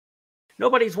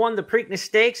Nobody's won the Preakness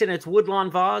Stakes and its Woodlawn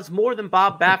Vase more than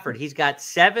Bob Baffert. He's got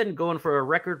 7, going for a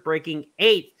record-breaking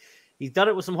 8th. He's done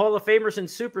it with some Hall of Famers and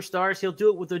superstars. He'll do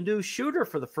it with a new shooter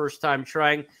for the first time,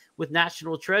 trying with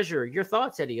National Treasure. Your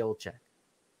thoughts, Eddie Olczyk?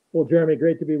 Well, Jeremy,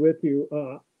 great to be with you.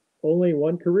 Only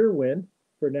one career win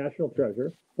for National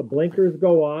Treasure. The blinkers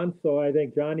go on, so I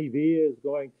think Johnny V is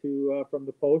going to, from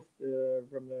the post,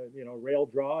 from the rail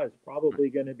draw, is probably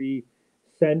going to be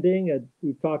sending.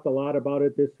 We've talked a lot about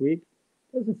it this week.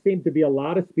 Doesn't seem to be a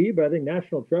lot of speed, but I think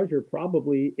National Treasure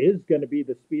probably is going to be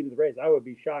the speed of the race. I would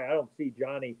be shy. I don't see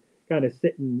Johnny kind of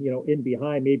sitting, in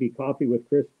behind. Maybe Coffee with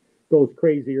Chris goes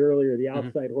crazy earlier, the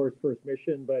outside horse First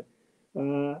Mission. But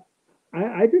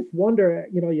I just wonder,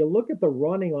 you look at the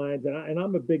running lines, and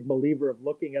I'm a big believer of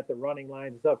looking at the running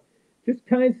lines stuff. Just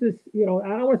kind of, I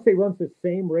don't want to say runs the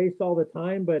same race all the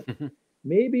time, but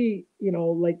maybe,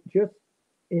 just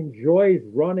enjoys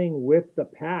running with the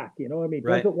pack,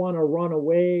 doesn't want to run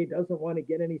away, doesn't want to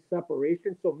get any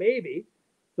separation. So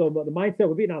the mindset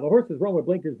would be, now the horses run with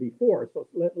blinkers before, so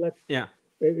let's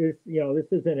this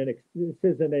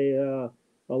isn't a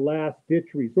last ditch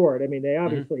resort. I mean, they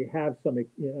obviously have some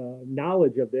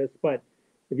knowledge of this, but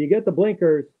if you get the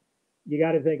blinkers, you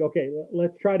got to think, okay,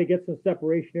 let's try to get some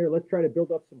separation here. Let's try to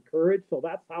build up some courage. So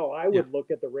that's how I would look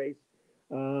at the race.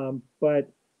 But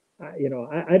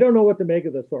I don't know what to make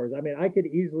of this horse. I mean, I could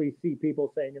easily see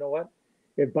people saying, you know what,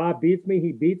 if Bob beats me,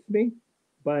 he beats me.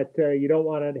 But you don't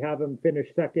want to have him finish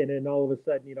second and all of a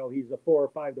sudden, he's a 4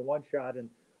 or 5 to 1 shot, and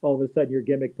all of a sudden your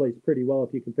gimmick plays pretty well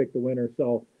if you can pick the winner.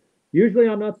 So usually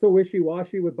I'm not so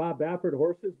wishy-washy with Bob Baffert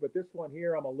horses, but this one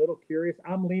here, I'm a little curious.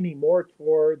 I'm leaning more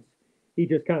towards he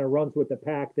just kind of runs with the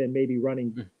pack than maybe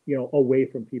running, away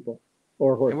from people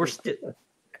or horses.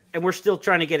 And we're still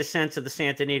trying to get a sense of the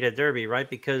Santa Anita Derby, right?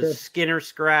 Because Skinner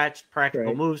scratched,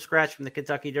 Practical Move scratched from the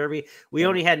Kentucky Derby. We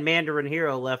only had Mandarin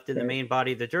Hero left in the main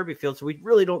body of the Derby field, so we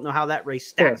really don't know how that race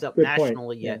stacks up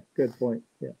nationally yet. Good point.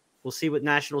 Yeah. We'll see what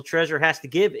National Treasure has to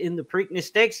give in the Preakness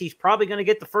Stakes. He's probably going to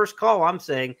get the first call, I'm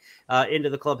saying, into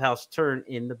the clubhouse turn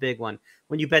in the big one.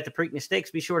 When you bet the Preakness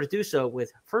Stakes, be sure to do so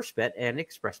with First Bet and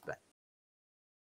Express Bet.